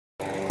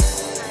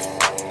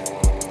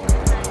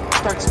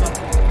start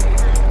smoking.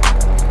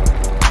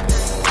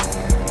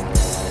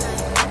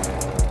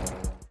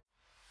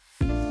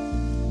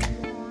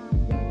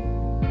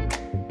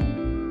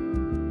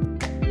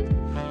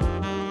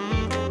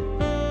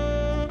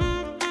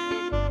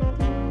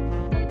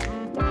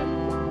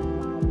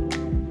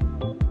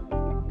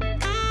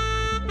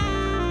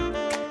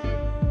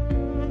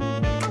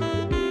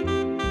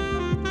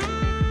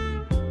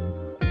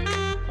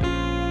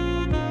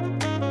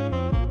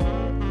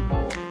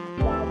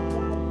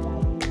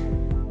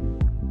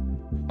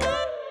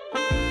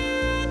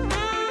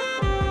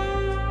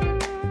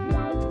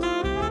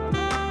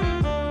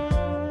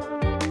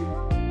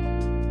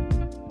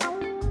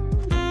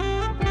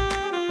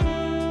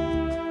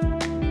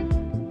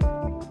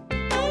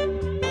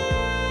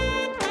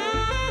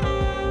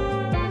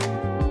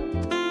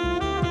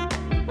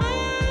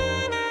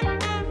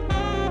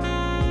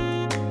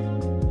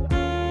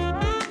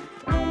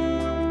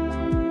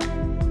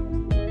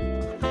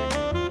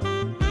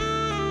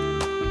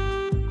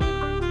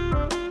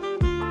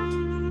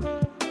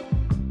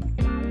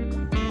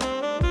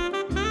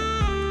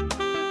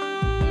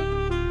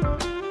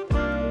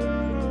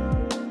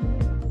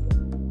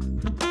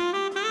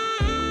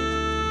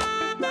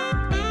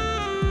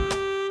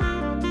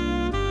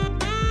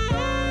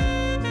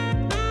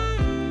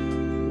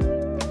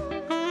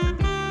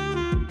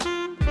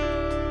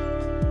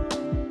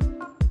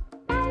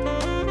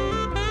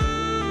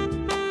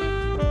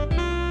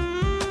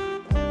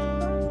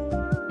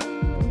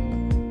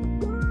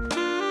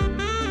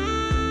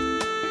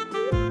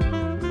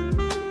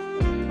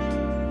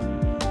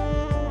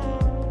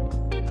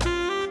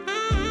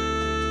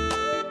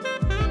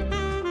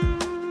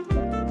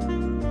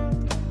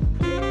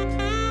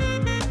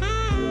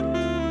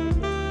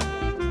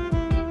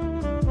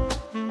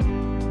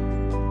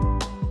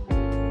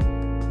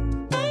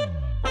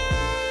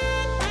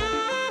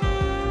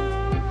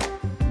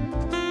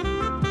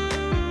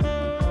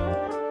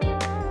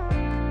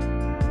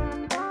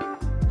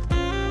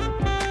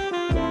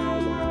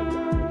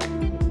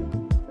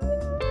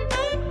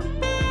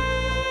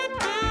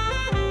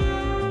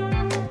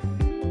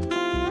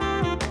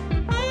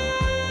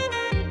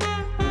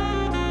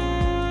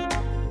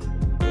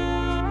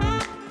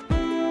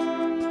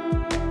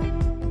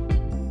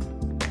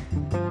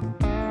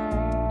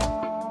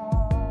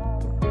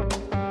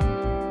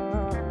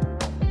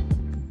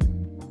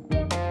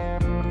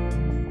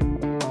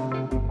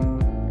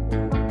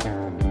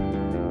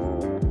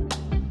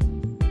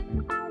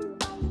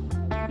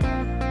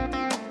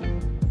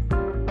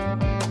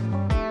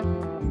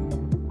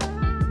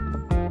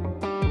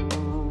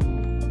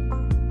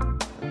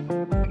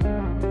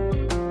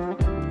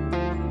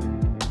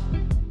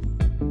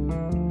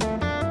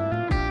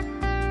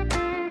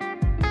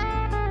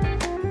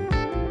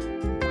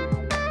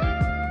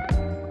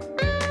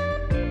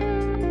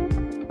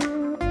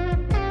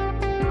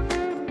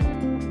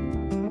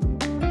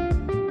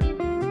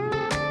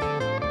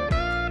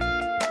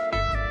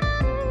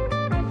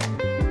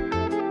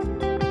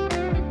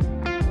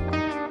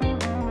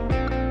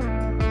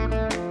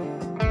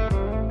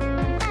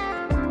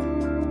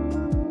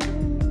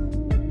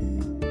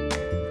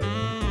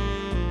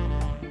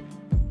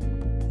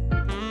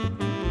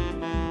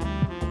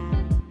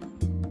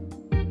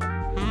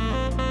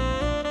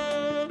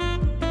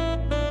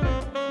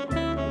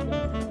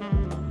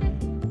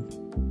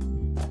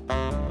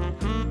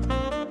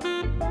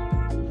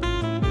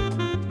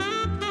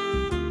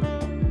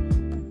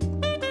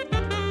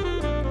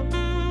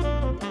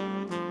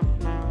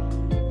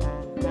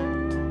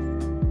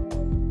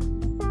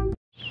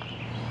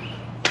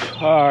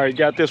 All right,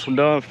 got this one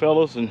done,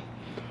 fellas, and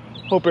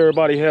hope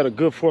everybody had a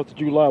good 4th of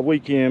July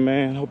weekend,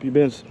 man. Hope you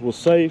was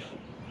safe.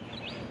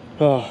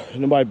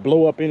 Nobody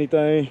blow up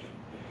anything.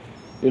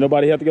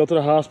 Nobody have to go to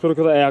the hospital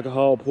because of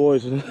alcohol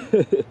poisoning.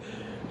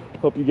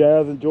 Hope you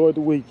guys enjoyed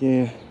the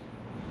weekend.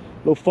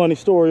 Little funny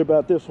story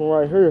about this one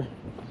right here.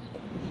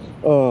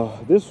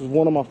 This was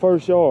one of my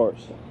first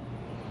yards.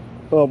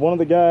 One of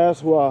the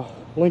guys who I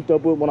linked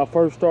up with when I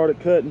first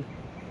started cutting,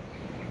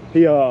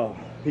 he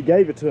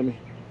gave it to me.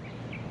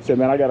 Said,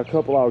 man, I got a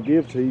couple I'll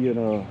give to you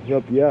and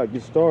help you out,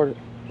 get started.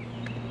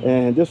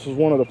 And this was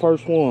one of the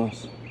first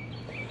ones.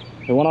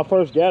 And when I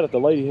first got it, the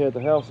lady had the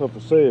house up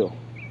for sale.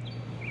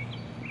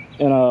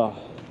 And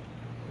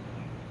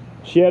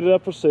she had it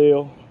up for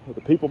sale.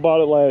 The people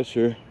bought it last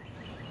year.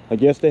 I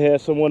guess they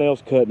had someone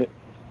else cutting it.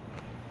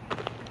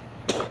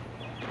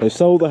 They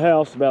sold the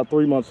house about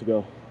 3 months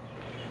ago.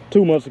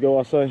 2 months ago,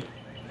 I say.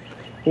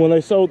 When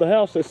they sold the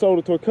house, they sold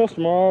it to a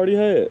customer I already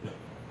had.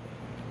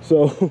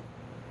 So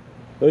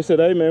they said,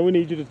 hey man, we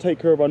need you to take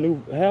care of our new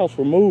house.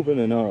 We're moving,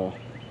 and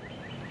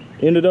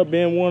ended up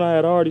being one I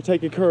had already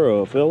taken care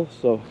of, fellas.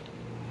 So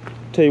I'll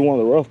tell you one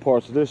of the rough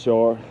parts of this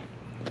yard.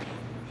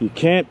 You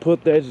can't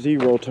put that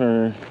 0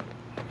 turn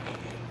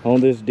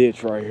on this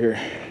ditch right here.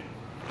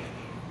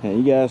 And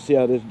you guys see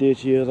how this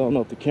ditch is. I don't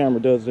know if the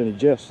camera does any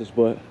justice,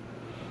 but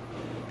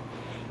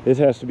this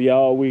has to be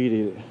all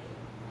weeded.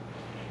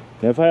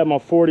 And if I had my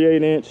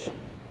 48 inch,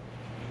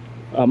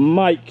 I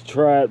might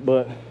try it,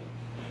 but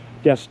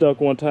got stuck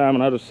one time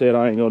and I just said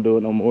I ain't gonna do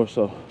it no more.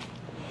 So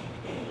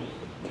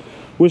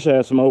wish I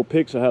had some old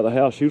pics of how the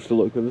house used to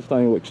look, because this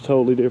thing looks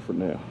totally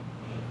different now.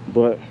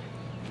 But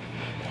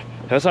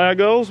that's how it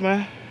goes,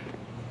 man.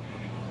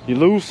 You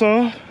lose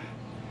some,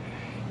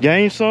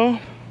 gain some,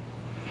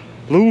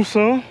 lose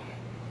some,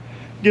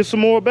 get some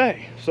more back.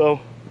 So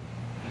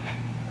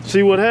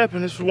see what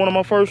happened. This was one of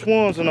my first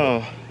ones, and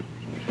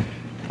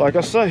like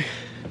I say,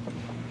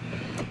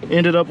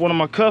 ended up one of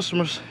my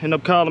customers ended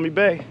up calling me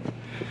back,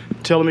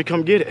 telling me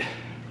come get it.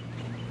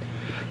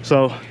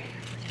 So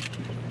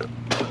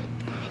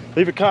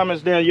leave your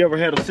comments down. You ever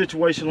had a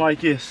situation like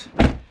this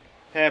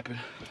happen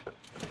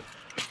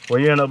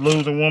where you end up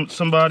losing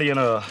somebody and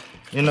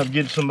end up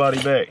getting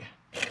somebody back?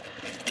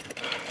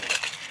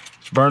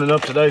 It's burning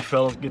up today,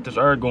 fellas. Get this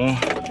air going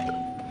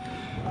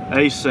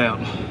ASAP.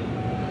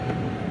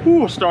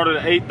 Ooh, I started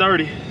at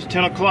 8:30. It's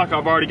 10 o'clock.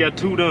 I've already got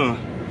 2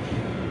 done.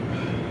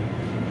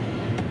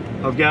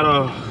 I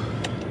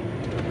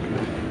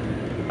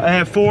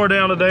had 4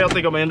 down today. I think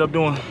I'm gonna end up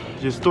doing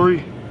just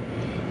 3.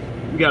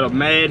 We got a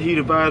mad heat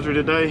advisory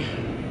today.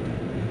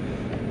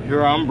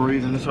 Here I'm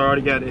breathing. It's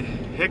already got it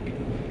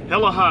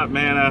hella hot,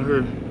 man, out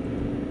here.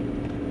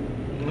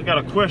 I got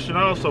a question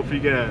also for you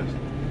guys.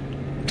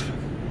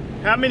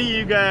 How many of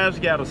you guys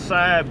got a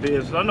side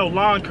business? I know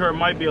lawn care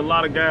might be a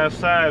lot of guys'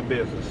 side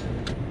business.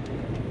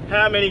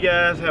 How many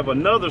guys have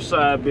another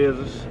side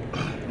business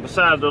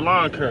besides the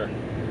lawn care?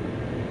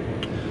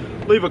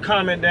 Leave a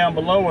comment down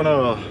below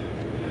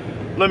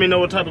and let me know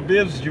what type of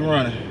business you're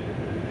running.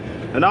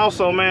 And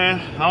also,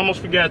 man, I almost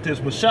forgot this,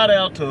 but shout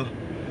out to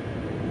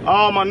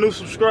all my new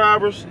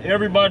subscribers,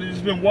 everybody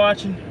that's been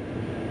watching,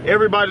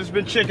 everybody that's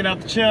been checking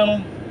out the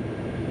channel,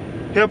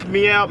 helping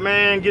me out,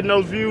 man, getting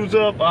those views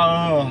up.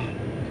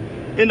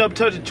 End up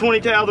touching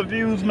 20,000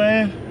 views,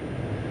 man.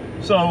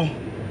 So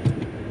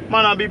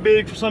might not be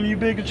big for some of you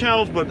bigger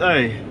channels, but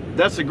hey,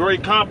 that's a great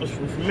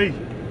accomplishment for me.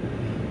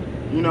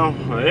 You know,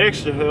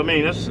 extra. I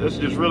mean, that's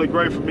just really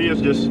great for me.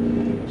 It's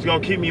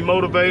gonna keep me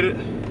motivated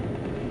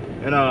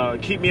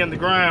and keep me in the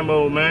grind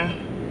mode, man.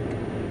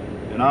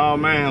 And oh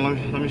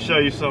man, let me show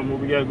you something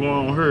what we got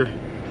going on here.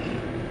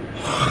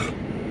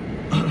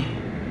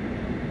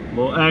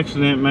 Little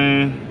accident,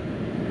 man.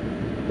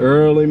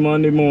 Early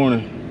Monday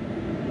morning.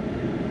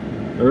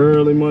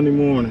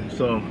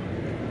 So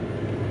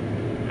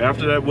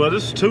after that, well,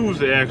 this is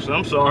Tuesday actually.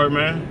 I'm sorry,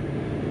 man.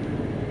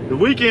 The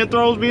weekend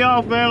throws me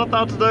off, man. I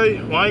thought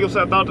today, well, I ain't gonna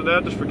say I thought today,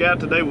 I just forgot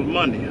today was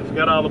Monday. I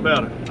forgot all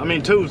about it. I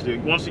mean Tuesday,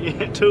 once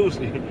again,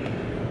 Tuesday.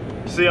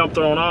 See, I'm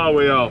thrown all the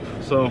way off.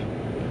 So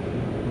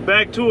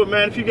back to it,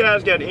 man. If you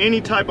guys got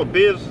any type of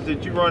business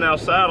that you run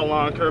outside of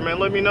lawn care, man,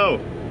 let me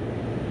know.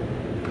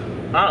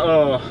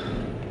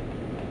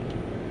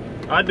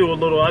 I do a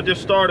little, I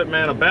just started,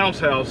 man, a bounce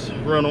house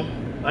rental.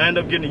 I end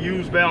up getting a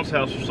used bounce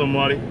house for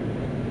somebody.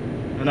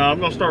 And I'm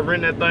gonna start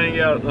renting that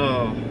thing out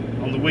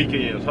on the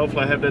weekends.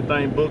 Hopefully I have that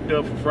thing booked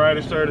up for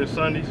Friday, Saturday,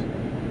 Sundays.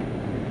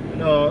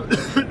 And,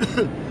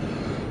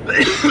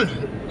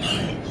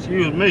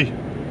 excuse me.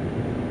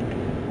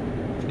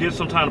 Get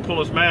some time to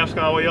pull this mask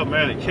all the way up,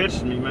 man. It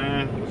catches me,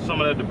 man.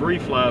 Some of that debris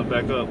flies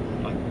back up.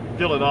 I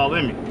feel it all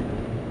in me.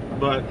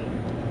 But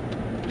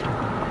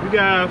you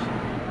guys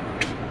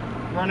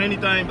run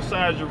anything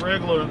besides your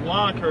regular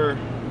lawn care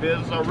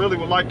business, I really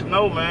would like to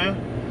know, man.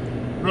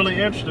 Really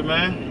interested,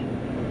 man.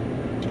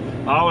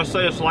 I always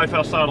say it's life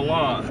outside the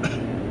lawn.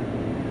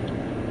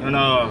 And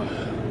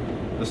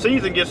the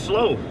season gets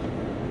slow.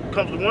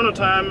 Comes the winter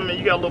time, I mean,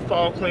 you got a little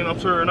fall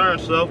cleanups here and there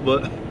and stuff,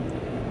 but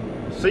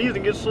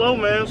season gets slow,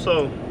 man.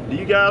 So do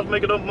you guys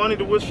make enough money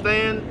to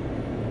withstand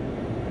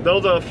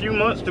those a few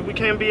months that we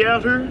can't be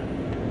out here?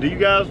 Do you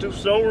guys do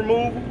snow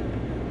removal?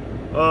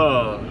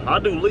 I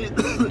do leaf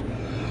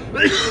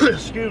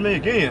excuse me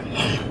again.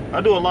 I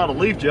do a lot of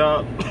leaf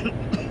job.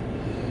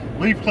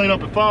 Leaf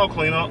cleanup and fall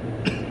cleanup.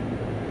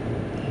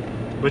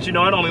 But you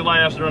know, it only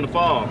lasts during the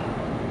fall.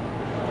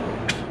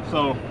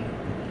 So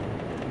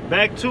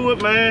back to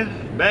it,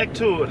 man. Back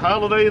to it.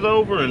 Holiday's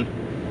over and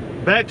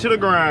back to the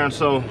grind.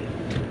 So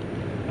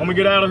I'm gonna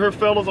get out of here,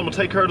 fellas. I'm gonna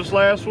take care of this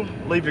last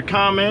one. Leave your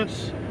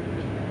comments.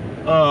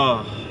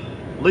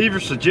 Leave your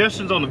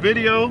suggestions on the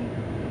video.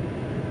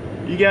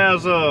 You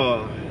guys,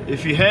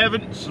 if you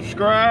haven't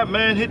subscribed,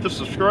 man, hit the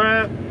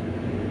subscribe.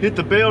 Hit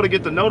the bell to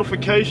get the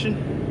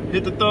notification.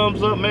 Hit the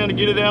thumbs up, man, to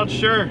get it out,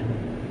 share.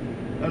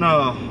 And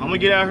I'm gonna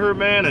get out here,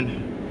 man,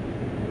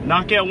 and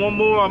knock out one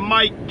more. I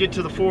might get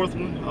to the 4th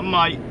one. I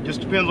might.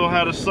 Just depends on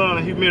how the sun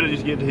and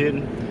humidity's getting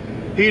hitting.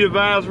 Heat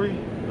advisory.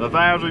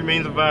 Advisory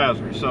means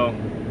advisory. So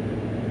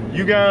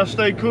you guys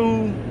stay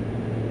cool.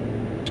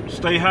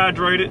 Stay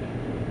hydrated.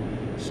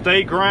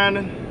 Stay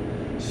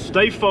grinding.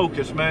 Stay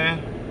focused, man.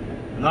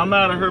 And I'm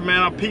out of here,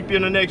 man. I'll peep you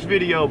in the next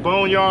video.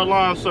 Boneyard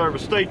Lawn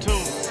Service. Stay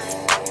tuned.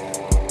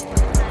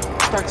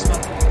 Start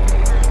smoking.